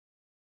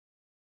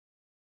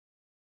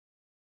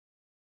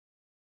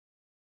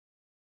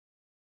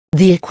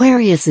The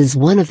Aquarius is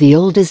one of the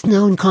oldest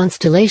known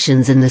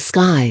constellations in the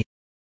sky.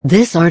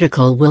 This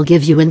article will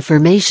give you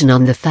information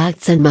on the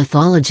facts and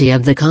mythology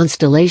of the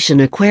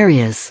constellation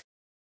Aquarius.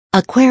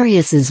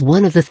 Aquarius is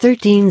one of the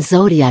 13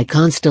 zodiac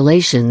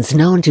constellations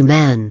known to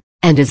man,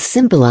 and is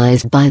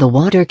symbolized by the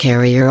water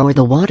carrier or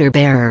the water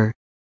bearer.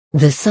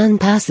 The Sun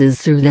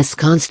passes through this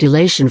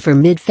constellation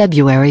from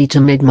mid-February to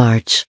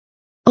mid-March.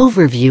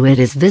 Overview: it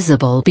is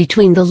visible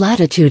between the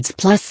latitudes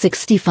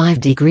 +65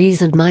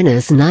 degrees and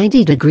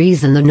 -90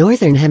 degrees in the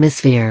northern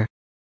hemisphere.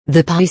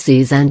 The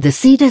Pisces and the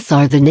Cetus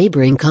are the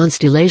neighboring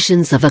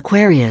constellations of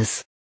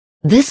Aquarius.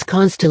 This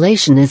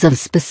constellation is of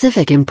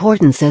specific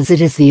importance as it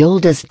is the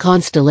oldest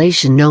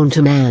constellation known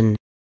to man.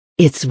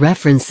 Its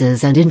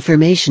references and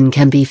information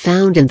can be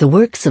found in the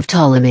works of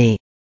Ptolemy.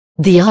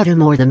 The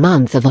autumn or the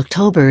month of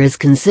October is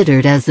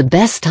considered as the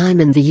best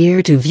time in the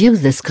year to view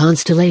this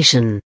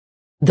constellation.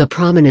 The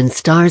prominent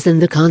stars in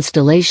the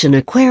constellation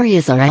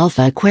Aquarius are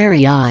Alpha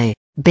Aquarii,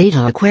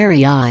 Beta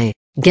Aquarii,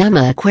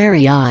 Gamma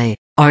Aquarii,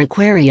 R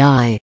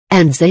Aquarii,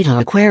 and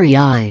Zeta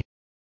Aquarii.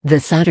 The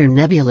Saturn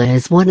Nebula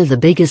is one of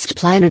the biggest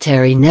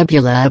planetary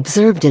nebula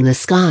observed in the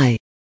sky.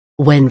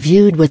 When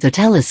viewed with a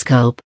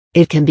telescope,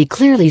 it can be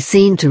clearly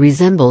seen to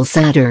resemble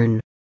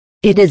Saturn.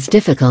 It is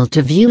difficult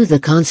to view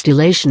the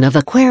constellation of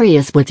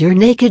Aquarius with your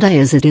naked eye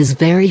as it is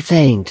very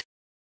faint.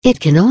 It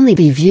can only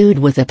be viewed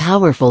with a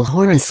powerful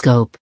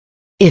horoscope.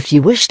 If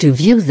you wish to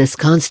view this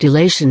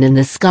constellation in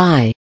the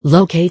sky,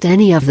 locate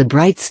any of the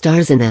bright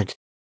stars in it.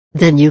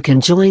 Then you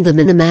can join them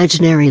in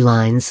imaginary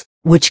lines,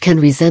 which can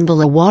resemble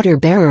a water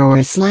bearer or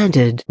a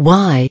slanted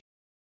Y.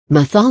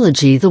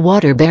 Mythology: the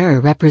water bearer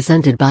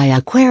represented by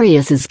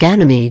Aquarius is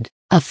Ganymede,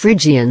 a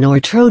Phrygian or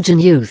Trojan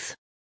youth.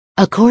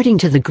 According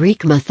to the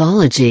Greek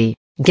mythology,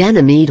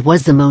 Ganymede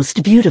was the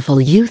most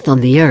beautiful youth on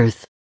the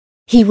earth.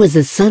 He was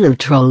a son of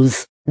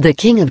Tros, the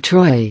king of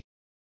Troy.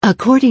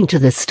 According to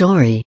the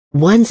story,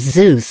 once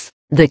Zeus,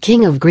 the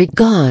king of Greek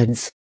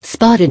gods,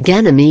 spotted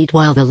Ganymede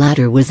while the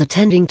latter was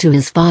attending to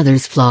his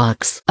father's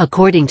flocks.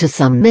 According to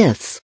some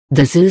myths,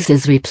 the Zeus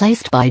is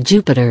replaced by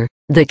Jupiter,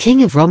 the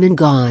king of Roman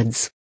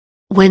gods.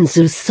 When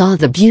Zeus saw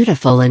the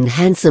beautiful and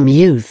handsome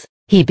youth,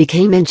 he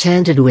became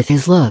enchanted with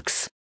his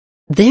looks.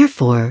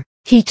 Therefore,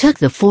 he took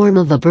the form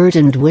of a bird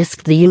and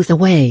whisked the youth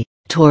away,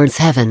 towards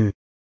heaven.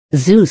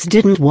 Zeus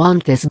didn't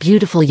want this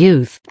beautiful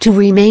youth to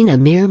remain a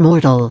mere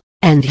mortal,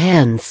 and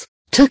hence,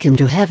 took him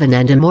to heaven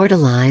and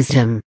immortalized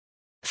him.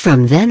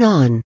 From then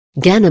on,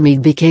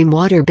 Ganymede became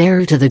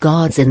water-bearer to the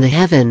gods in the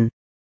heaven.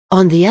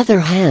 On the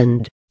other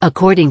hand,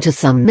 according to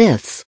some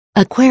myths,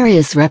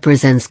 Aquarius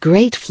represents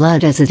great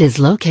flood as it is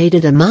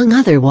located among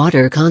other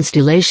water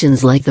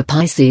constellations like the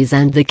Pisces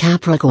and the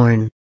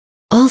Capricorn.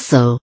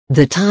 Also,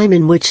 the time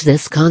in which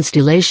this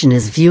constellation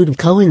is viewed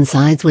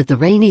coincides with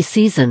the rainy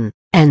season,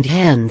 and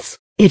hence,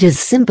 it is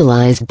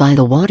symbolized by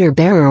the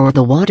water-bearer or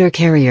the water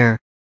carrier.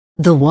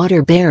 The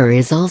water-bearer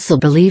is also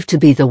believed to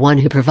be the one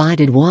who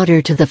provided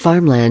water to the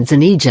farmlands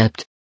in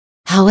Egypt.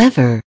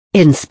 However,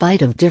 in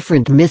spite of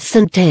different myths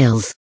and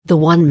tales, the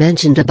one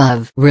mentioned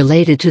above,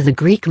 related to the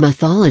Greek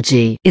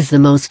mythology, is the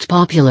most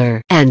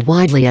popular and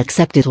widely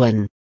accepted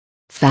one.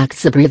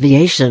 Facts: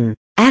 abbreviation,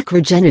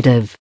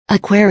 acrogenitive,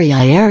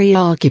 Aquarii, area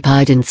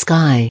occupied in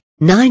sky,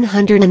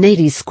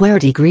 980 square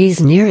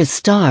degrees nearest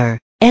star,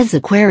 as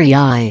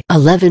Aquarii,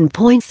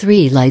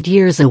 11.3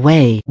 light-years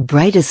away,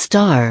 brightest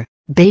star,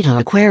 Beta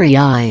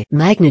Aquarii,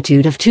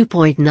 magnitude of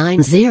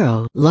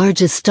 2.90,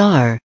 largest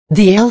star,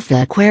 the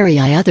Alpha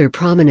Aquarii. Other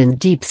prominent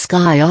deep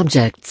sky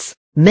objects,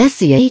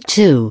 Messier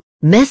 2,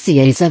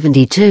 Messier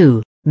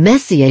 72,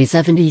 Messier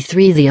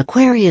 73. The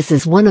Aquarius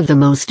is one of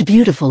the most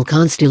beautiful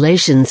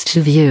constellations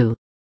to view.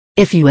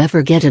 If you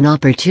ever get an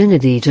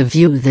opportunity to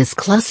view this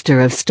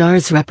cluster of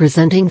stars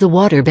representing the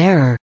water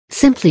bearer,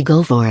 simply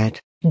go for it.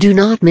 Do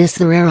not miss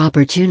the rare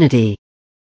opportunity.